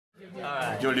Do you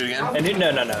want to do it again? And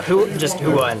no. Who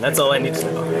won? That's all I need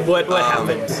to know. What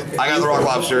happened? I got the rock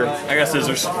lobster. I got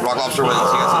scissors. Rock lobster wins.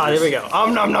 There we go.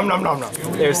 Nom.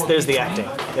 There's the acting.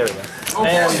 There we go.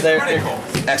 And there.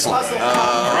 Excellent.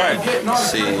 Alright.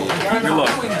 Let's see. Good luck.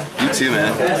 You too,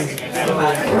 man.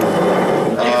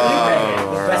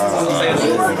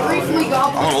 I'm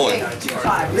gonna hold it.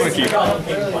 Thank you.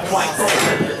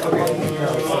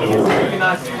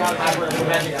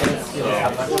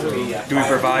 Do we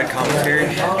provide commentary?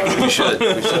 We should.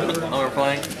 While we're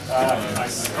playing?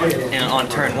 And on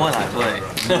turn 1 I play. We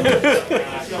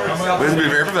have to be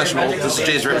very professional. This is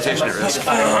Jay's reputation at risk.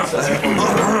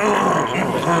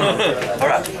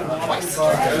 Alright.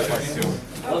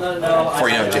 Before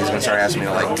you know it, Jay's gonna start asking me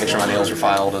to like make sure my nails are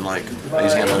filed and like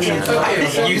using hand lotion.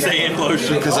 You say hand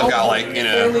lotion because I've got like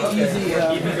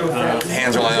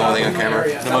hands are like the only thing on camera.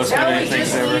 The most amazing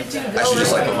things ever. I should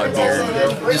just like put my beard.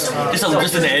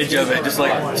 Just an edge of it, just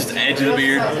the edge of the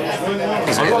beard.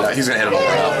 He's gonna hit it all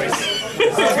out.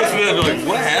 Like,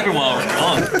 what happened while I was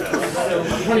gone?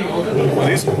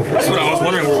 That's what I was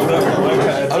wondering.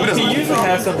 He usually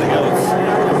has something else.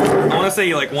 I want to say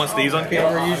he like wants these on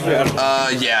camera usually.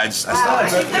 Yeah, I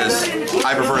stopped because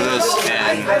I prefer this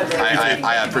and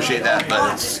I appreciate that,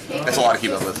 but it's a lot to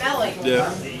keep up with.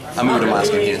 Yeah. I moved him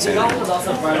last game, he didn't say anything.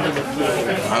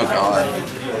 Oh god.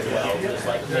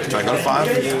 Do I go to 5?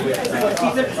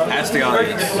 Ask the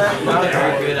audience.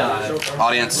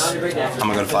 Audience, I'm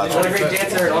gonna go to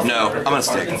 5. No, I'm gonna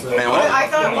stick. Man, what?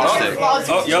 I'll stick.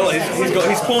 Oh, YOLO.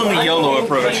 He's pulling the YOLO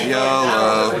approach.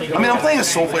 YOLO. I mean, I'm playing a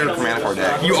Soul Player Command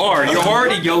deck. You are. You're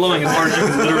already YOLOing as hard as you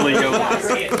can literally YOLO.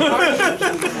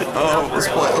 Oh, let's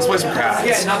play some cards.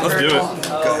 Let's do it. Go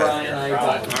ahead.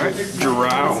 Alright.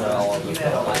 Drow.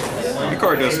 Your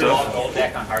card does stuff.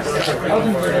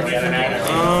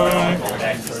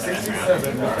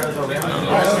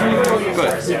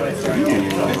 Good.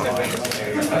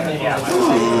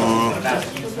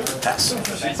 Pass.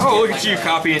 Oh, look at you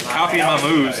copying my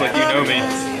moves like you know me.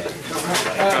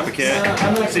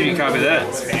 Copycat. See if you can copy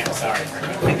that.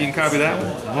 Think you can copy that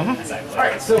one?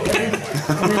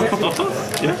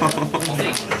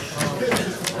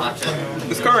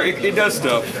 This card, it does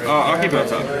stuff. I'll keep it on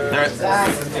top. Alright.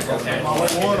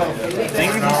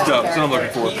 Things and stuff, that's what I'm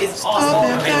looking for.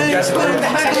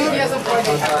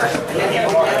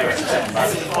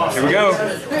 Here we go.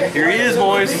 Here he is,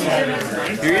 boys.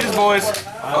 Here he is, boys.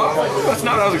 Oh, that's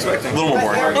not what I was expecting. A little more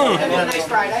boring. A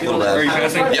little bad. Are you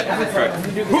passing? Yep. Right.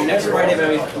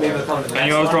 I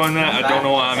knew I was drawing that. I don't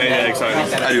know why I made that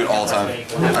excited. I do it all the time.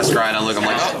 I scry and I look, I'm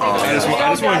like, oh. I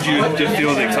just wanted you to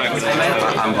feel the excitement.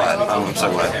 I'm glad. I'm so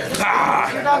glad. Ah!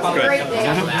 Good.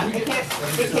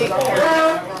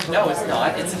 No, it's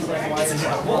not. It's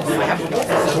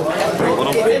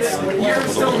You're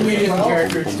still medium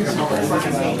character.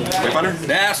 Wayfinder?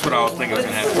 That's what I was thinking was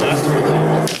going to happen last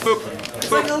time. Boop.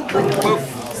 Boop. Boop.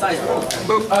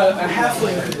 Boop. a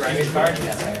halfling could write it.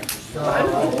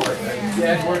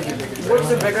 What's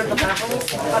the bigger the halfling?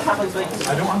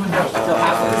 I don't want to know.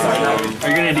 Are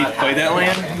you going to play that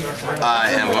land?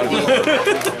 I am going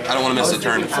to. I don't want to miss a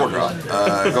turn 4 drop.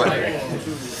 Go ahead.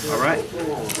 Alright.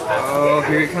 Oh,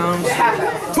 here it comes. Half of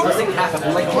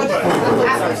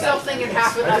yourself thinking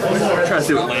half of that. Try to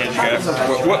see what land you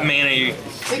got. What mana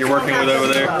you're working with over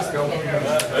there.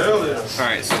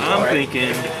 Alright, so I'm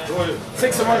thinking.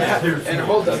 6 of 1 and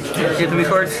hold them. Get the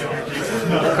cards?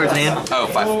 Cards in hand? Oh,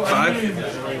 5.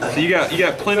 5? So you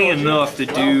got plenty enough to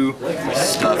do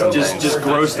Stuff. just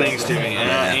gross things to me.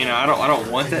 And I don't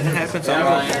want that to happen, so I'm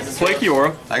gonna play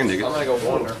Kiora. I can dig it. I'm gonna go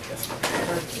wander.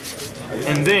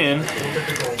 And then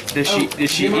does she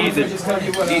eat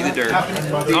the dirt?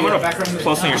 I'm gonna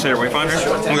plus on your Satyr Wayfinder.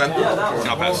 Okay. And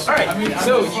I'll pass. Alright,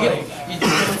 so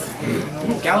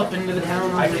you gallop into the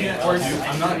town.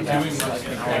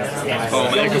 Oh,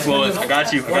 Manic Influence. I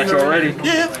got you already.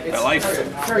 Yeah. I like it.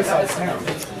 Very solid town.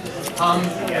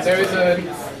 There is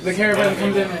the caravan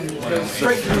comes in and goes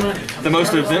straight to the money. The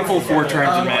most eventful 4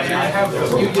 turns in Magic.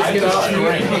 You just get off and you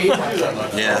get paid.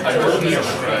 Yeah.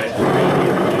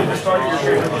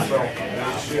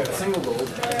 Single gold.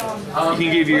 You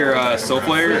can give your Soul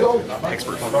Player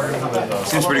expert.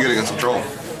 Seems pretty good against control.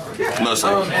 Mostly.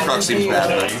 Truck seems bad,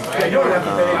 but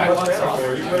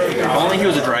If only he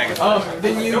was a dragon.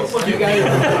 Then you guys.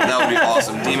 that would be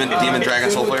awesome. Demon Dragon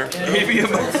Soul Player. He'd be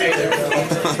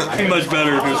much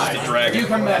better if he was just a dragon. You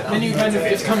come back, then you kind of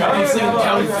just come out and sing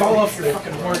down, fall off your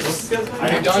fucking horse.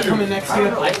 Your dog coming next to you,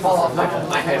 I fall off my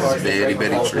head. Very,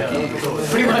 very tricky.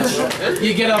 Pretty much,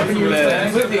 you get up and you're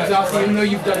completely exhausted, even though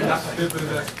you've done nothing.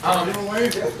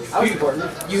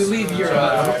 You leave your,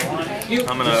 you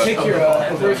I'm gonna take your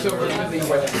verse over to the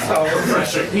solid.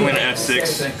 I'm gonna F6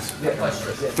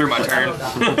 through my turn.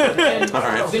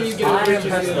 Alright. Then you get over to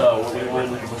the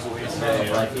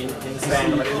like in the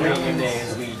span of like 3 days,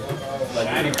 we like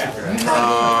manufacture it.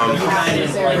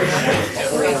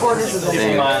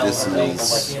 This is...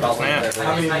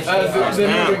 the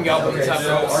moving goblins have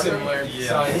a similar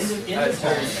size as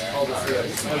all the three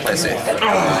others. I see.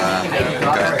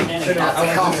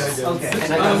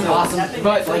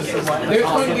 But there's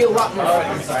going to be a lot more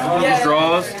fighting. These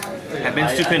draws have been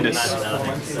stupendous.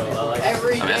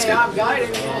 Every day I'm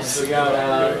guiding this.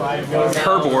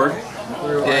 Per board.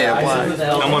 Yeah, black.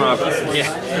 I'm gonna, yeah.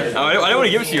 I didn't want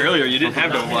to give it to you earlier. You didn't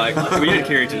have no black. Well, you did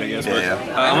carry it, I guess. But,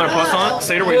 I'm gonna plus on it,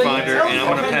 Seder Wayfinder, and I'm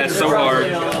gonna pass so hard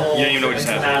you don't even know what just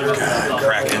happened.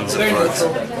 Krakens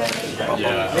afoot.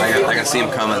 I can see him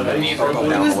coming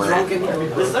down the way.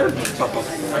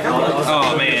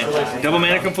 Oh man, double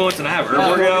mana confluence, and I have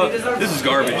Herb Workout. This is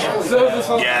garbage.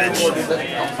 Yeah.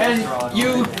 And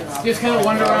you just kind of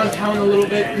wander around town a little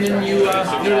bit, and then you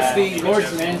notice the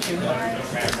Lord's Mansion.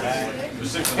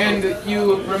 And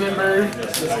you remember as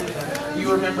you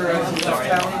left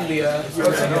town, the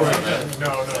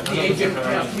agent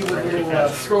came up to you with a little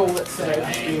scroll that said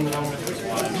you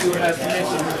have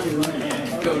permission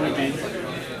to go to the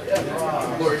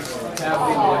Lord's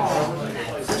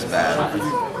It's bad.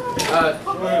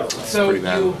 So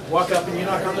you walk up and you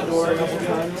knock on the door a couple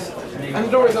times, and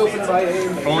the door is opened by a...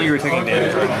 If only you were taking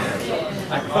damage right now.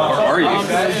 Or are you?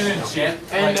 And she says,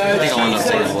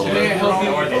 may I help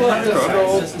you? Pull out the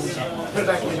scroll, put it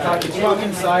back in your pocket. You walk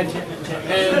inside,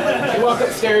 and you walk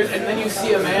upstairs, and then you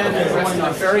see a man dressed in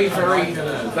a very, very,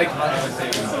 like,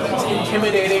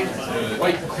 intimidating,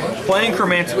 like... Playing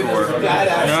Solmanticore.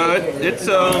 No, it's,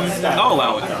 I'll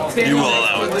allow it. You will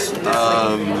allow it.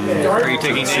 Are you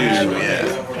taking damage?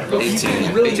 Yeah.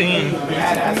 18. Really 18.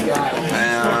 badass guy.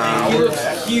 He looks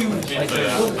huge. And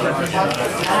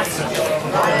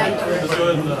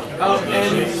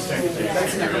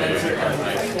that's necromancer.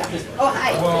 Oh,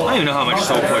 hi. I don't even know how much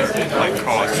soul play like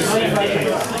costs.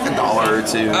 $1 or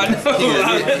 $2. I know.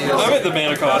 I'm at the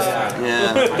mana cost.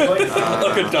 Yeah. Like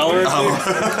 $1 or $2.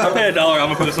 I pay $1. I'm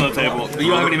gonna put this on the table. But you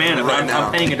don't have any mana. Right now.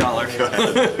 I'm paying $1.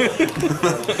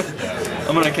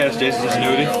 I'm gonna cast Jason's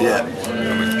Ingenuity. Yeah.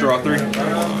 I'm gonna draw 3. 2,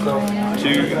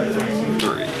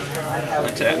 3.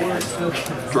 Attack.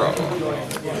 Draw.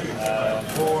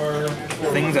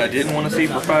 Things I didn't want to see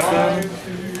for 5,000.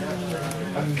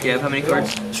 You have how many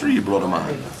cards? Tree blood of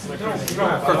mine.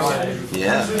 Cards.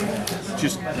 Yeah.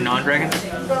 Just non-dragons?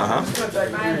 Uh-huh.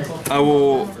 I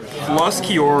will plus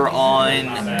Kior on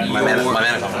My mana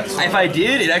complex. If I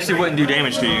did, it actually wouldn't do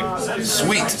damage to you.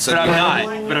 Sweet. So But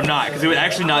I'm not, because it would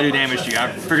actually not do damage to you. I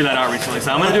figured that out recently.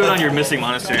 So I'm going to do it on your Missing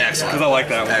Monastery. Excellent. Because I like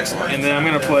that one. Excellent. And then I'm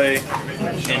going to play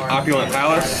an Opulent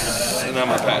Palace, and then I'm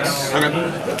going to pass.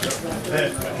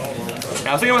 Okay. I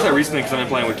was thinking about that recently because I've been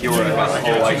playing with Kiora about the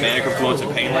whole like mana confluence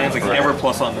and pain lands. Like never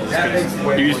plus on those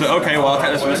because you just okay, well I'll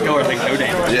cut this with this color and take no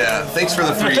damage. Yeah. Thanks for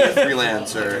the free land,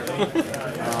 sir.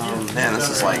 Man, this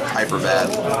is like hyper bad.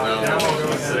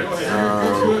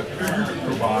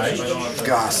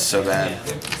 Gosh, so bad.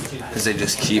 Because they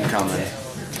just keep coming.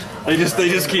 They just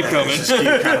keep coming.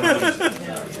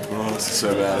 Oh, this is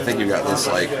so bad. I think you got this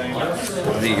like. I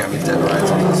think you got me dead rights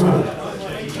on this one.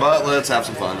 But let's have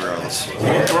some fun regardless.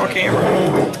 Draw camera.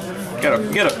 Got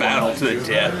a battle to the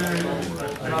death.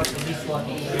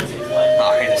 Ah,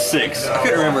 I had a 6. I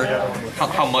couldn't remember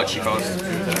how much he cost.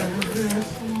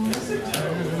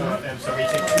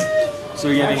 So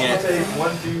you're giving it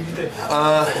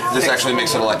This actually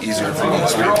makes it a lot easier for me to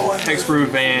screen.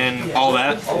 hexproof and all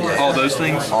that, all those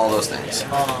things. All those things.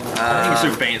 I think it's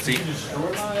super fancy.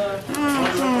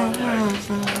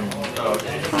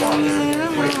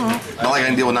 Not like I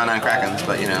can deal with 9/9 Krakens,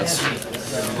 but you know it's.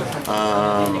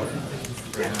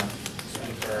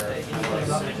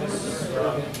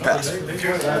 Pass.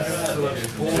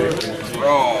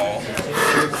 Oh.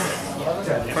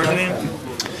 Where's the name?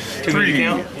 2 minute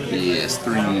count? Yes,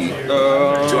 3. 2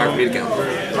 I'm RP to count.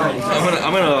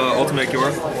 gonna ultimate cure.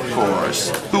 Of course.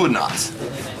 Who would not?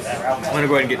 I'm gonna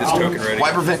go ahead and get this token ready.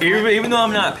 Why prevent? Even though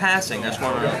I'm not passing, that's why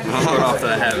I'm gonna start off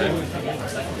that I have it.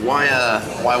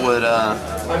 Why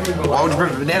would you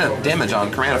prevent damage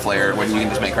on Karana Flare when you can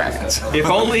just make Krakens? If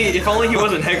only he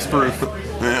wasn't hexproof.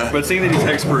 Yeah. But seeing that he's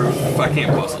hexproof, I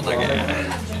can't plus him. Like,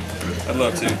 I'd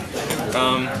love to.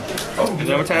 And then I'm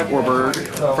gonna tap Warburg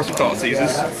for some thought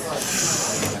seizes.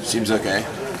 Seems okay.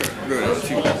 Go down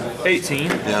to 18.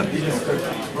 Yeah.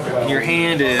 Your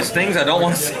hand is things I don't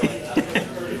want to see.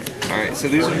 Alright, so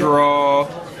these will draw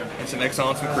and some exile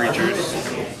on some creatures.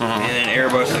 And then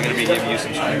Airbus is going to be giving you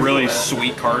some really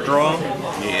sweet card draw.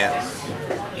 Yeah.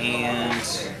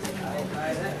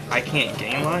 I can't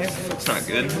gain life. It's not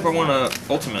good. If I want to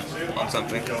ultimate on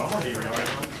something. I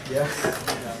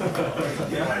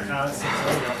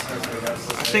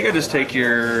think I just take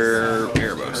your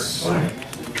Erebos.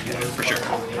 For sure.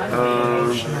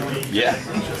 Yeah.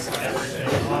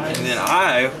 And then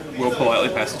I will politely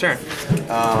pass the turn.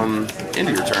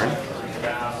 Into your turn.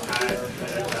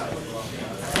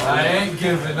 I ain't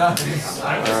giving up. You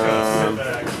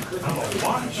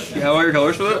have all your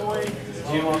colors for that?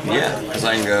 Yeah, because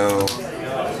I can go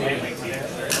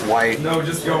white,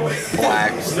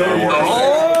 black,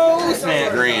 Oh,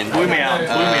 snap. green. Blew me out.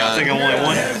 I think I'm only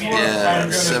one. Yeah,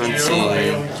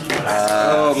 17.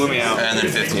 Oh, blew me out. And then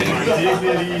 15. You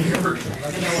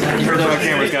heard that on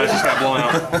cameras, guys. Just got blown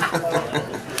out.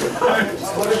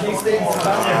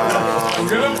 I'm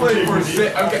gonna play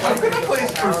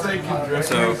Forsaken Drift.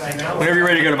 So, whenever you're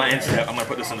ready to go to my end step, I'm gonna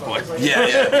put this into play. Yeah,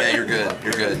 you're good.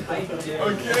 You're good.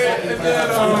 Okay, and then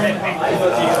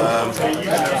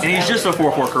And he's just a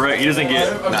 4/4, correct? He doesn't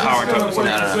get power tokens. No.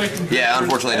 Yeah,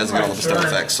 unfortunately, it doesn't get all the bestow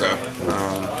effects. So,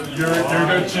 you're a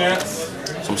good chance.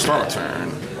 so I'm starting my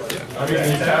turn. I mean,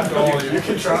 you tapped all of you. You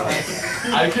can try.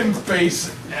 I can face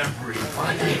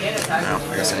everybody. No,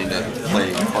 I guess I need to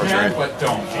play cards right. But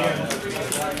don't.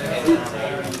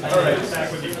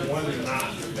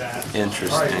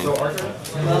 Interesting.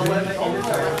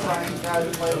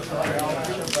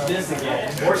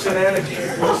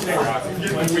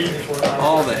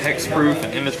 All the hexproof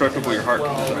and indestructible your heart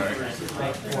can desire.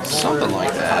 Something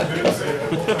like that.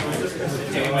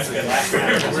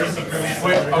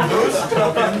 Wait, are those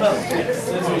tokens?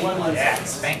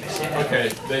 Okay,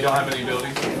 they don't have any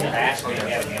abilities?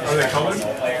 Are they colored?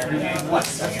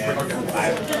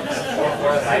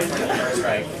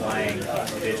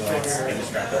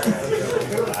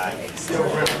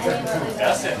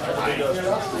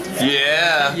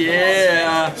 Yeah.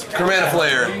 Yeah. Chromatic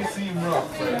Flare.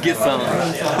 Get some.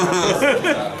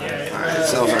 Alright,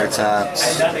 cells are tapped.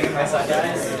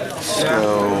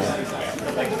 So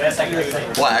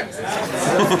black.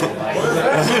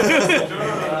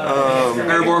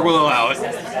 Airborg will allow it.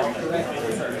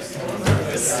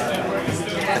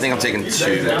 I think I'm taking 2.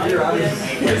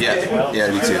 Yeah,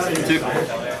 it'd be 2. 2.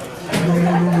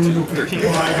 13.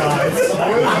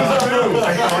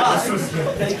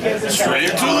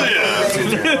 Straight to live.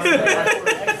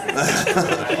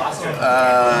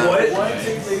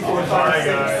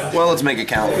 Well, let's make it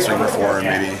count. Swing for 4 and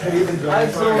maybe. You got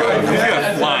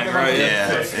flying, right?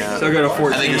 Yeah. So I go to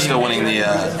 14. I think you're still winning the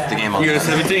game on You go to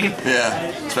that. 17?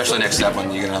 Yeah, especially next step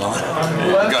when you get another one.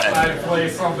 Go ahead. I play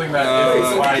something that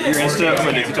You're in step. I'm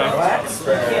gonna do time.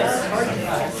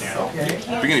 If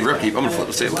you're getting Ripkeep, I'm gonna flip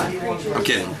the table. I'm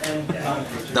kidding.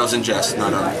 That was in jest,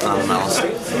 not on malice.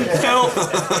 Help!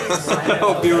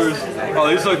 Help, viewers. Oh,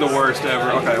 these are like the worst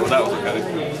ever. Okay, well that was okay.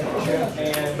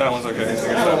 That one's okay. I guess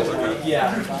that was okay.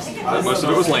 Most of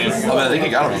it was land. Oh, man, I think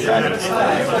you got him on Kraken.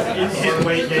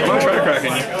 I'm gonna try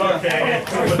cracking you.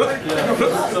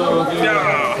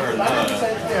 Yeah.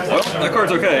 Well, that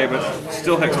card's okay, but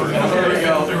still hexproof.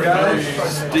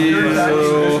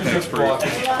 Still hexproof.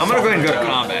 I'm gonna go ahead and go to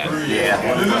combat.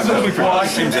 Yeah.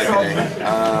 Seems okay.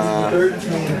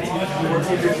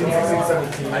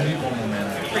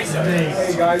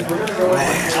 Hey guys, we're gonna go.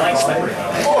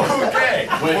 Okay.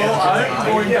 I'm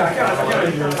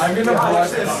gonna block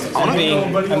this. I'm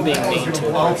being mean to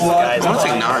I want to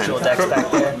take 9. decks back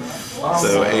there.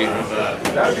 So 8.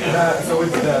 That'd be that. So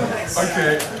it's that.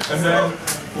 Okay, and then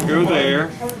Go there.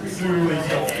 2,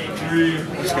 3.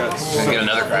 Just got Just get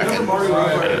another Kraken.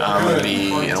 And I'm gonna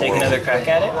be in a Take world. another crack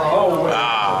at it.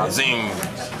 Ah, zing.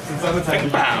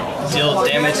 Deal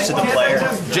damage to the player.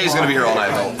 Jay's gonna be here all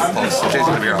night. Plus, Jay's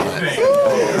gonna be here all night.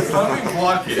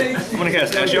 I'm gonna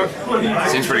cast Ashiok.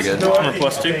 Seems pretty good. I'm a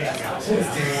 +2.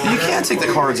 You can't take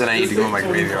the cards that I need to go in my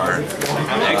graveyard.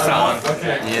 I'm exiling.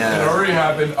 It Yeah. already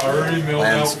happened. Already milled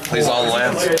Lands. out. Please all the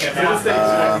lands.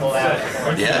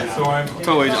 Yeah. So I'm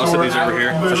Totally, I'll set these over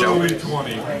here. literally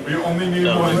 20. We only need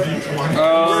one D20.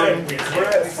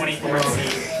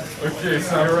 Okay, so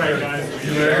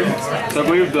So I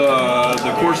believe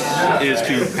the course is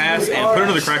to pass and put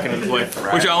another Kraken into play,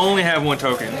 which I only have 1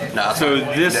 token. Nah, So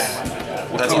this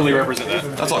will That's totally all. represent that.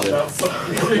 That's all good.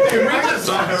 can we just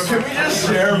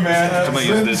share mana? I'm gonna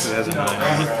use this as a 9.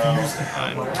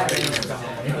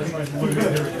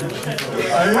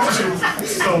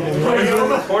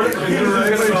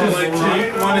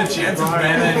 One chance of mana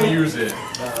and use it.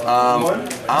 I'm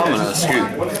gonna scoot.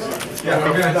 Yeah,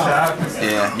 we're gonna tap.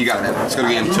 Yeah, you got it, man. Let's go to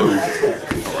game 2.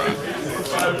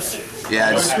 Yeah,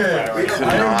 I just could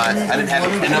not. I didn't have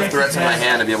enough threats in my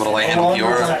hand to be able to handle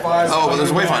Kiora. Oh, but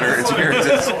there's a Wayfinder. It's here. You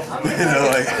know,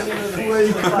 like.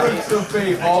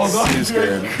 Seems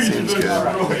good. Seems good.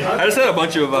 I just had a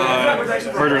bunch of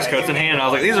murderous cuts in hand. And I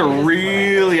was like, these are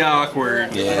really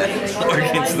awkward. Yeah.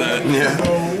 Against that. Yeah.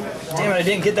 Damn it, I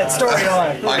didn't get that story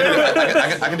on.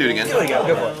 I can do it again. There we go,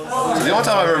 go for it. So the only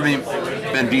time I've ever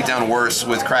been beat down worse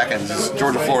with Krakens is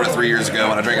Georgia, Florida 3 years ago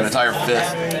when I drank an entire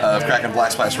fifth of Kraken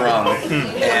Black Spice rum,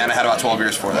 and I had about 12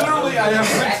 beers for that. Yeah,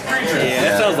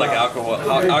 that sounds like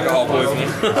alcohol poisoning.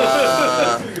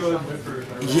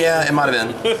 Yeah, it might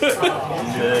have been.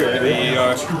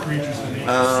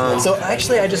 So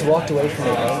actually, I just walked away from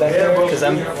the game back there because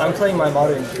I'm playing my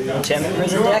modern enchantment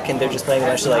prison deck, and they're just playing a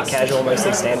bunch of like casual,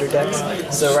 mostly standard decks.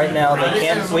 So right now they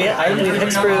can't. We have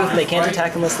hexproof. They can't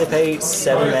attack unless they pay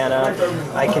 7 mana.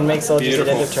 I can make soldiers at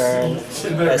end of turn.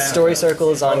 Story Circle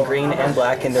is on green and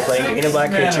black, and they're playing green and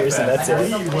black creatures, and that's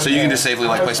it. So you can just safely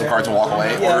like play some cards and walk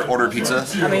away, order a pizza.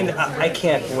 I mean, I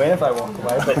can't win if I walk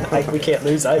away, but we can't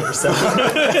lose either. So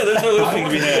There's no losing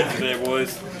to be had today,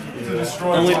 boys.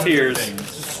 Only tears.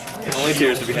 Only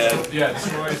tears to be had. Yep.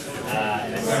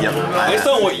 Based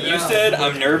on what you said,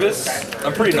 I'm nervous.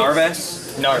 I'm pretty Narvas.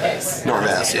 Narvas.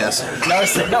 Narvas, yes.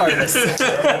 Narvas.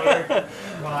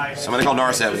 Somebody called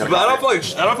Narset. We gotta But I call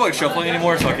don't feel like shuffling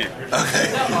anymore, so I'll keep.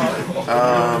 Okay.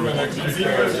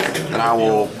 Then I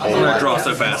will. I'm gonna draw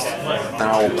so fast. Then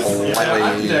I will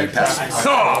politely pass.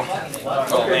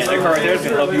 Oh man, that card right there is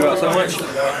gonna help you out so much.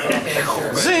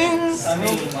 Zing!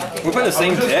 We're playing the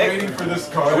same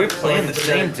deck. Are we playing the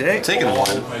same deck? Taking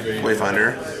one.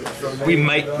 Wayfinder. We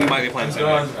might be playing the same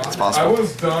deck. It's possible.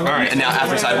 Alright. And now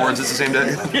after sideboards, it's the same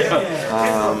deck. Whiff.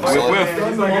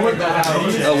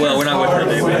 Oh well, we're not whipping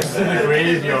today.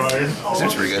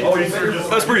 Seems pretty good.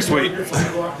 That's pretty sweet.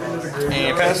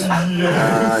 And pass.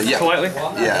 Yeah. Politely.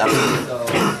 Yeah, absolutely.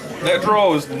 That draw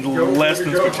was less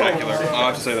than spectacular. I'll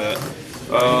have to say that.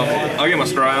 I'll get my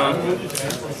Scry on.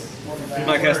 I'm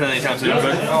not casting that anytime soon,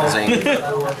 but. Zing.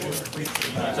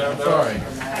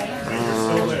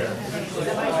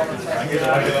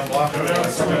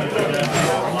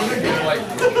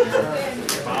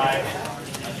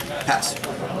 Pass.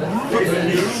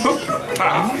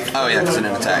 Oh yeah, because it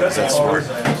didn't attack, because that's smart.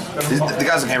 The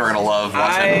guys on camera are going to love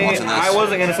watching this. I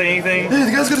wasn't going to say anything. Hey,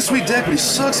 the guy's got a sweet deck, but he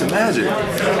sucks at Magic.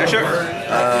 Yeah, sure.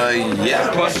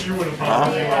 Yeah. Plus.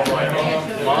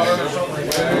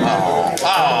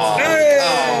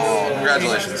 Oh,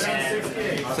 congratulations.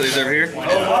 So he's over here.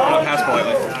 I'll pass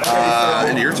politely.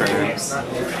 Into your turn.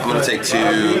 I'm going to take 2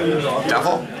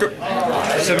 downfall.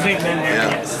 17?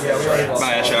 Yeah.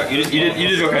 Buy a shot. You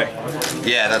did okay.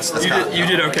 Yeah, that's You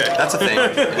did okay. That's a thing.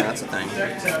 Yeah, that's a thing.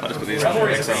 I'll just put these on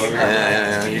the XL over here.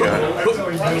 Yeah, you got it.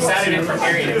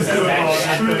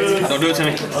 Don't do it to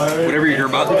me. Whatever you're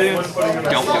about to do,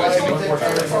 don't do it to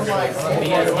me.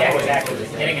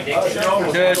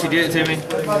 Yes, you did it to me.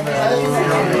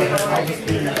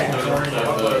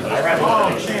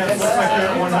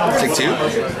 Take 2.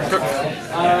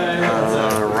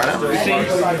 Right out.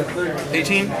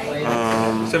 18?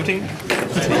 17? 18.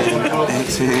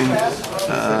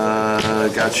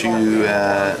 Got you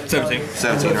at 17.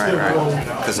 17, right.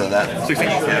 Because of that. 16.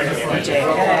 Yeah.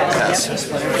 Pass.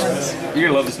 You're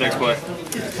gonna love this next play.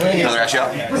 Another ash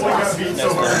out? No.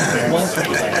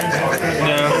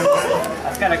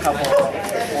 I've got a couple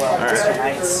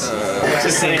nights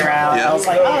just sitting around. Yeah. I was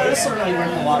like, oh, this is really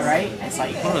worth a lot, right? It's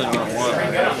like, I don't know what.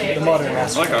 the modern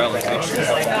master. I like Island too.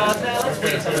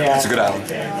 It's a good island. I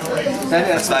think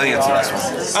it's the best one.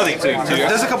 I think too.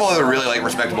 There's a couple other really like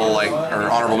respectable or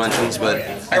honorable mentions, but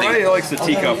Everybody likes the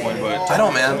teacup one, but I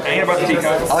don't, man. I ain't about the teacup.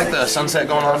 I like the sunset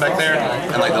going on back there,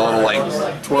 and like the little like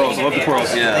Twirls. I love the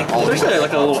twirls. yeah. All the Especially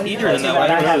like a little Hedron in that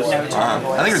one. I have no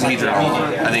I think there's a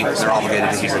Hedron. I think they're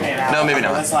obligated to Hedron. No, maybe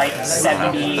not. it's like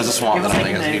 70. There's a swamp that I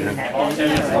think has a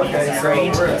Hedron.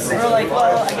 Great. We were like,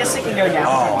 well, I guess it can go down.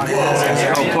 Oh,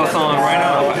 man. Oh, plus on right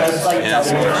now. It's like Yeah.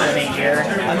 double the main year.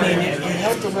 I mean, it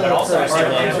helped a little first,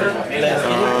 but I think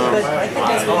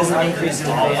that's what was an increased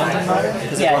demand in modern.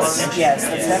 Yes,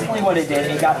 that's definitely what it did.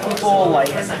 It got people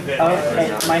like,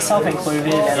 myself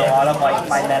included, and a lot of like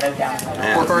my meta down.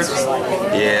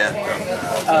 Yeah.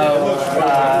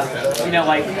 You know,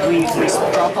 like we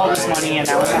dropped all this money, and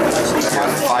now it's how much these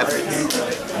cards. 5.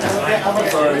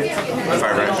 If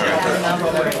I right.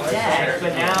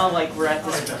 But now, like we're at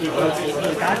this,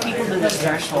 it got people to this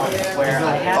threshold where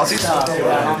I have stuff, but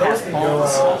I don't have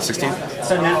pawns. 16.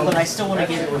 So now, but I still want to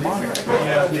get it remodeled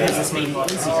because it's made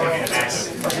it easier.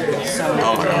 So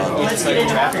Oh my god. let's get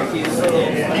it after you.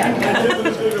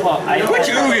 Yeah. Well, Which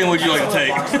Ugin would you like to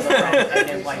take?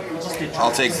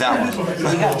 I'll take that one. We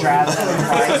got drafts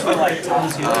for like top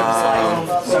 2.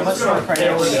 So much more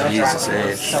credit. Jesus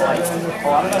H. So like a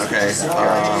lot of us Okay.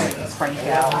 crank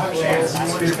out.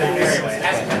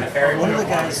 One of the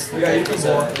guys that was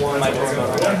my dorm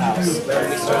over at the house, we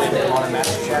started it on a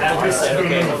master track. I said,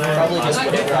 okay, probably just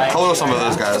whatever I Hello, some of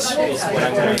those guys. is what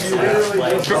I'm going to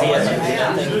play. Because he hasn't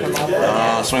done anything from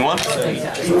all Swing one?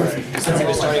 since he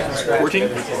was starting from scratch. 14?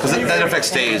 Because that affects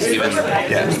stays even.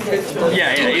 Yeah.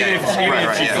 Yeah, even if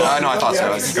Right, she's yeah. No, I thought so. I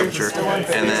was sure.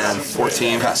 And then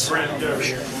 14 pass.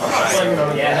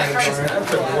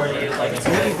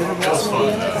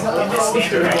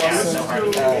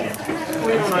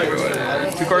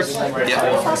 Two cards?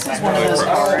 Yeah. This is one of those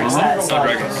cards that's Not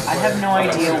like, dragons. I have no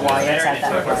idea why it's at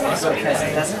that price because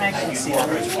it doesn't actually see how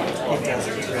much it does.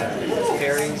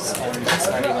 Fairies and it's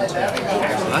not even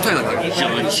That's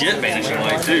like legit banishing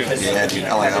light too. Yeah, dude.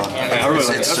 I like that one. I really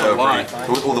like It's that. so That's a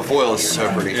pretty. Well, the foil is so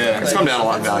pretty. Yeah. It's come down a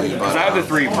lot in value, but I have the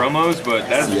 3 promos, but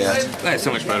Yeah. that's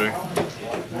so much better.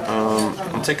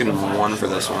 I'm taking 1 for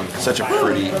this one. Such a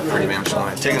pretty banishing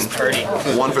light. Taking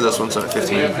 1 for this one, so at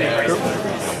 15. I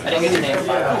didn't get the name.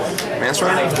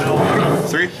 Manstar?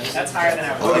 3. That's higher than I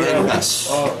was. 11 pass.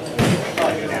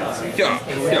 Yeah.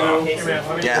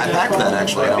 Yeah, I packed that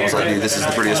actually, and I was like, dude, this is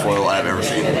the prettiest foil I've ever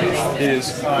seen. It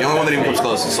is The only one that even comes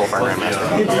close is Sultai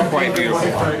Grandmaster. quite beautiful.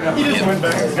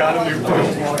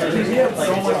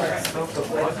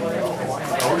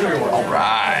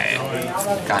 Alright.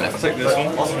 Kind of. Take this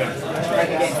one.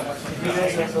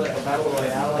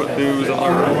 Put those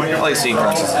on. I like seeing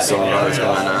crosses and silver others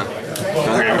going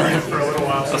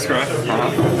That's correct.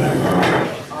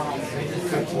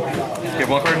 You have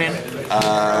 1 card in hand?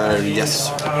 Yes.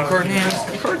 1 card in hand.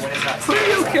 The card's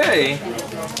pretty okay.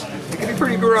 It can be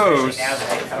pretty gross.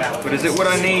 But is it what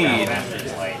I need?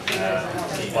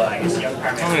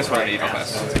 Tell me it's what I need. I'll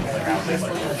pass.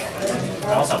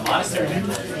 Also, monster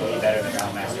better than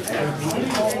Grandmaster.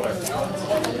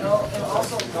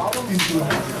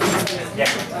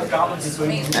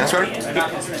 Answer?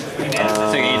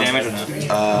 Take any damage or no?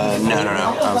 No.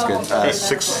 That was good.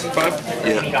 6. 5?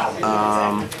 Yeah.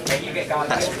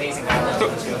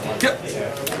 Yep.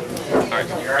 Alright,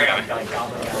 you got me.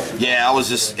 Yeah, I was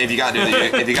just if you got to the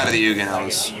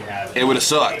Ugin, it would have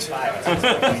sucked.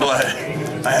 But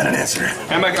I had an answer.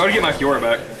 I would get my Kiora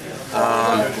back.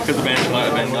 Because the band's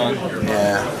not been done.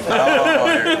 Yeah. Oh,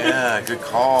 yeah. Good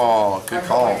call. Good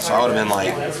call. So I would have been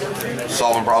like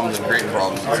solving problems and creating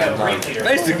problems at the same time.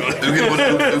 Basically.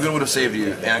 Ugin would have saved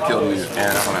you and killed you,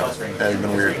 and I don't know. That would have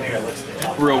been weird.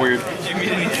 Real weird.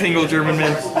 Single German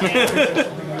men.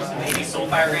 Maybe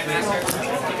Soulfire Grandmaster?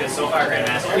 Because Soulfire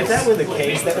Grandmaster. If that were the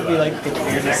case, that would be like the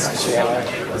weirdest shit.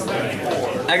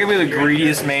 I could be the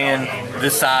greediest man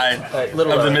this side of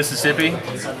little the Mississippi,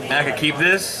 and I could keep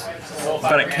this,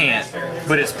 but I can't.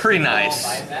 But it's pretty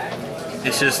nice.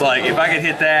 It's just like, if I could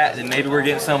hit that, then maybe we're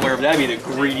getting somewhere, but that'd be the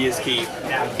greediest keep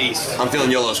east. I'm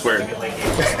feeling yellow squared.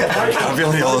 I'm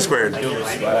feeling yellow squared.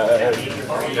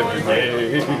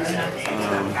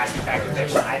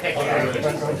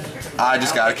 I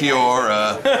just got a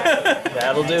Kiora.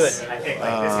 That'll do it.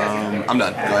 I'm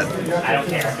done. Go ahead.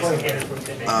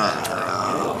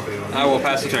 I will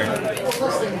pass the turn.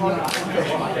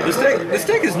 This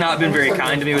deck has not been very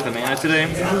kind to me with the mana today.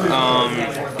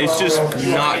 It's just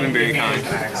not been very kind.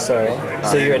 Sorry.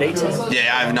 So you're at 18?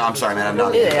 Yeah, I'm sorry, man. I'm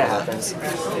not. Yeah, it happens.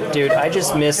 Dude, I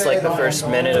just missed like the first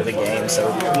minute of the game, so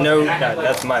no,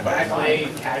 that's my bad.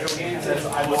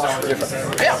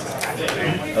 Yeah.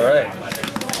 All right.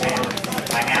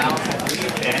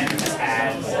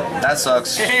 That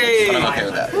sucks. Hey! But I'm okay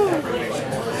with that.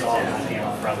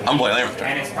 I'm playing later.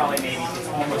 And it's probably maybe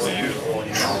almost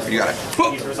You got it.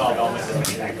 Good.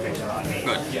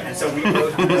 and so we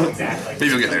both know exactly. Maybe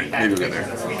we'll get there. Maybe we'll get there.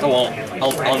 I won't.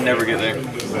 I'll never get there.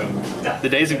 The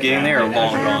days of getting there are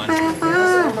long gone.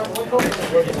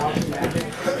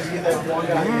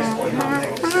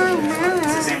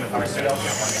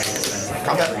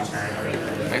 Combat.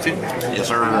 19? Yes,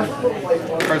 sir.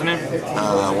 Card's name?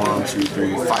 1, 2,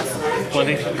 3, 5.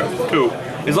 Plenty? Cool.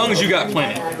 As long as you got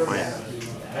plenty. Oh, yeah.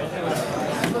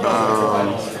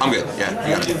 I'm good. Yeah,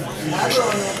 you got it.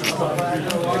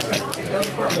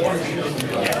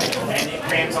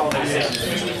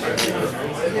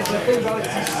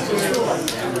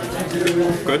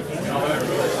 Good?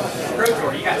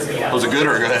 Was it good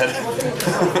or good?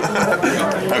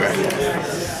 Okay.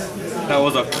 That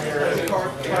was a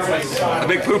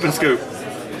big poop and scoop.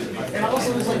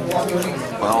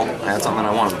 Well, I had something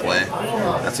I wanted to play.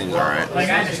 That seems alright.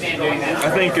 I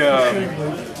think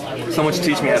someone should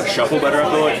teach me how to shuffle better, I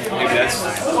feel like. Maybe that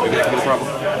could be the problem.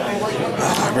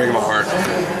 breaking my heart.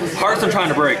 Hearts I'm trying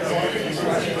to break.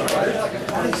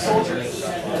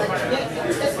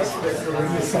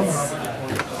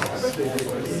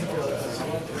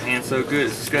 Man, so good.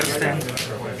 It's disgusting. And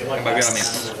by good, I mean.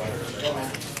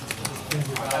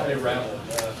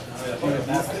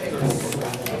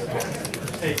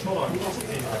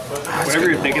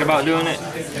 Whenever you're thinking about doing it,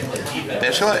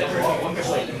 Deschlet.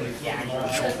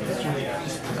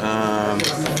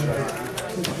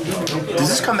 Does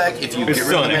this come back if you it's get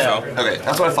still rid an of XL. it? Okay,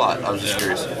 that's what I thought. I was just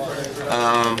curious.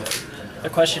 The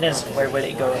question is, where would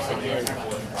it go if it did?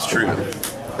 It's true.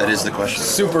 That is the question.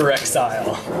 Super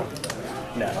Exile.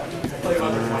 No.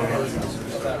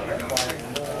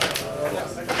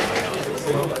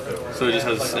 So it just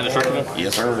has indestructible?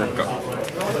 Yes, sir. Go.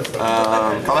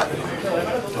 Combat?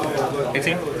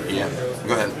 18? Yeah.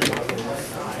 Go ahead.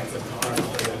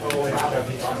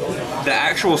 The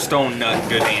actual stone nut,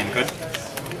 good hand, good.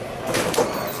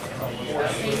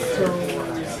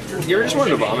 You ever just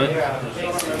wanted to vomit?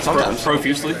 Sometimes.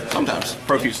 Profusely? Sometimes.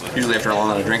 Profusely. Usually after a long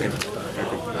night of drinking. As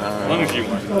long as you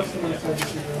want.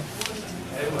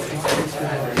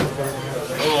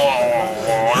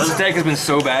 Oh, this deck has been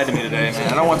so bad to me today,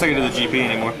 man. I don't want to take it to the GP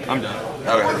anymore. I'm done.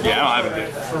 Okay. Yeah, I don't have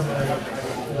it.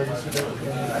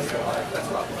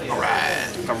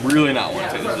 Alright. I'm really not want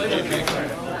to take this to the GP.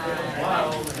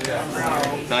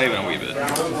 Not even a wee bit.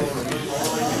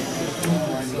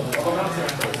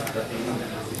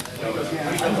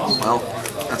 Well,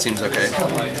 that seems okay.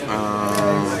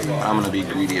 I'm gonna be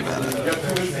greedy about it.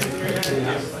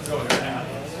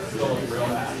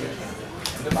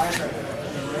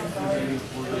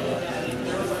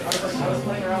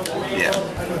 Yeah.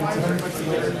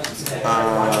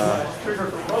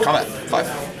 Combat. 5.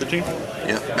 15?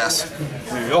 Yeah. Best.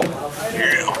 Yo.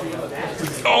 Yeah.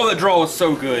 Oh, that draw was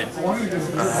so good.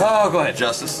 Oh, go ahead.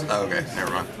 Justice. Oh, okay.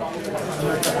 Never mind.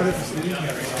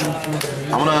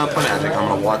 I'm gonna play Magic. I'm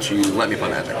gonna watch you let me play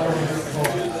Magic.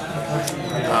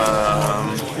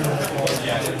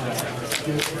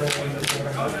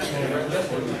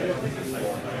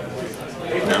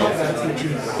 No.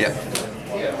 Yeah.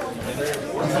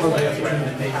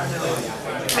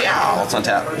 Yeah. Let's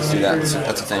untap. Let's do that.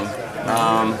 That's a thing.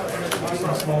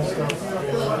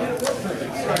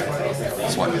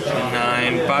 What?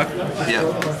 9, 5. Yeah.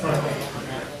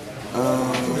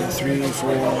 3,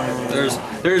 4.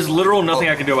 There's literal nothing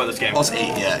I can do about this game. Plus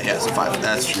 8. Yeah. So 5.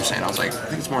 That's what you're saying. I was like, I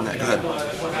think it's more than that. Go ahead.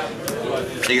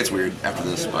 It gets weird after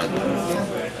this, but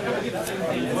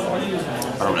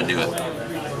I'm gonna do it.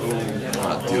 I'm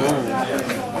gonna do it.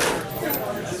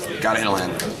 Gotta hit a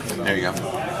land. There you go.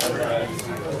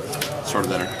 Sort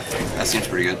of better. That seems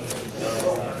pretty good.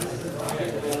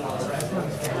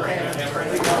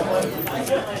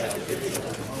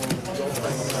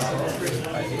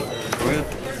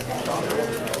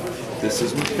 This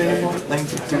is my favorite thing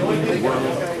to do in the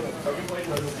world.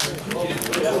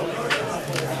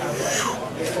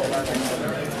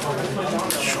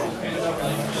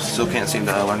 Still can't seem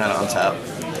to learn how to untap.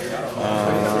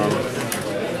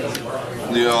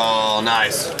 Oh,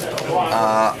 nice.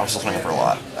 I'm still swinging for a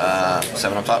lot.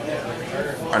 7 up top.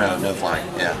 Or no flying.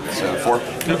 Yeah. So 4.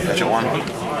 Catch at 1.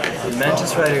 The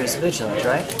Mantis Rider is vigilant,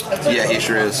 right? Yeah, he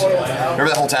sure is. Remember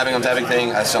that whole tapping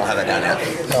thing? I still don't have that down yet.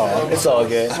 Oh, it's all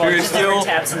good.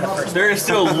 There is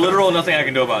still literal nothing I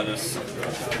can do about this.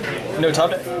 No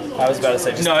top deck? I was about to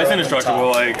say just No, it's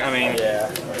indestructible. Like, I mean, yeah.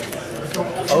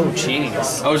 Oh,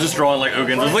 jeez. I was just drawing like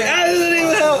Ugins. I was like, ah, this doesn't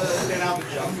even help.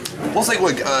 Well, it's like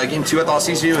game 2 I thought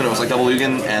CCU, and it was like double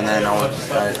Ugin, and then I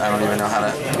don't even know how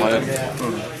to play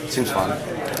it. Seems fun.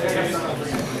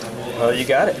 Well, you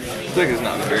got it. This deck is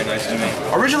not very nice to me.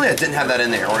 Originally, I didn't have that in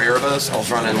there, or Erebos. I was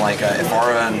running like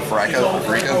Ifara and Fariko,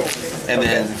 and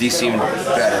then these seemed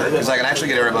better because I can actually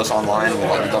get Erebos online with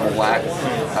like a double black,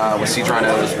 with Sea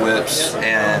Rhinos, Whips,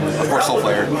 and of course Soul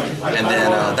Flare, and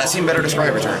then that seemed better to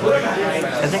Scry Return.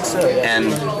 I think so, yeah.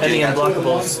 And the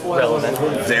unblockables relevant.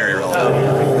 Very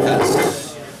relevant because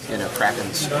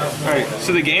Krakens. Alright,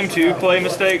 so the game 2 play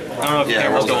mistake, I don't know if the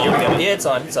camera's still on. Yeah, it's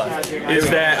on. It's on. Is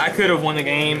that I could have won the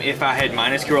game if I had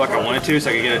minus cure like I wanted to, so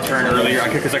I could get a turn earlier.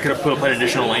 Because I could have played an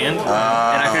additional land, and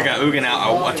I could have got Ugin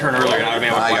out a turn earlier, and I would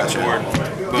have been able to play the board.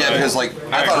 But yeah, because like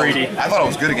I thought it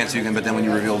was good against Ugin, but then when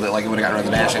you revealed it, like it would have gotten rid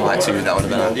of the banishing light too. That would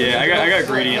have been. Yeah, I got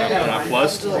greedy and I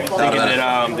plussed, thinking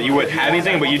that you wouldn't have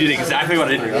anything, but you did exactly what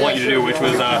I didn't want you to do, which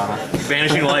was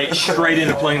banishing light straight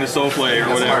into playing the Soul Flare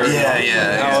or whatever.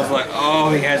 Yeah. I was like,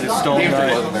 oh, he has his stone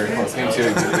nut.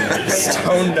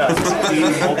 Stone nut.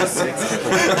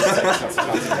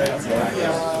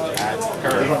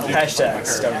 Hashtag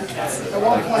stubborn.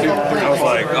 I was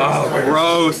like, oh,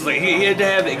 gross. Like, he had to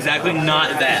have exactly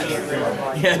not that.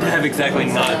 He had to have exactly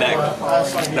not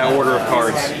that order of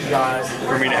cards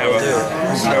for me to have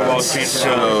a snowball chance.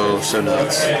 So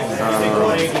nuts.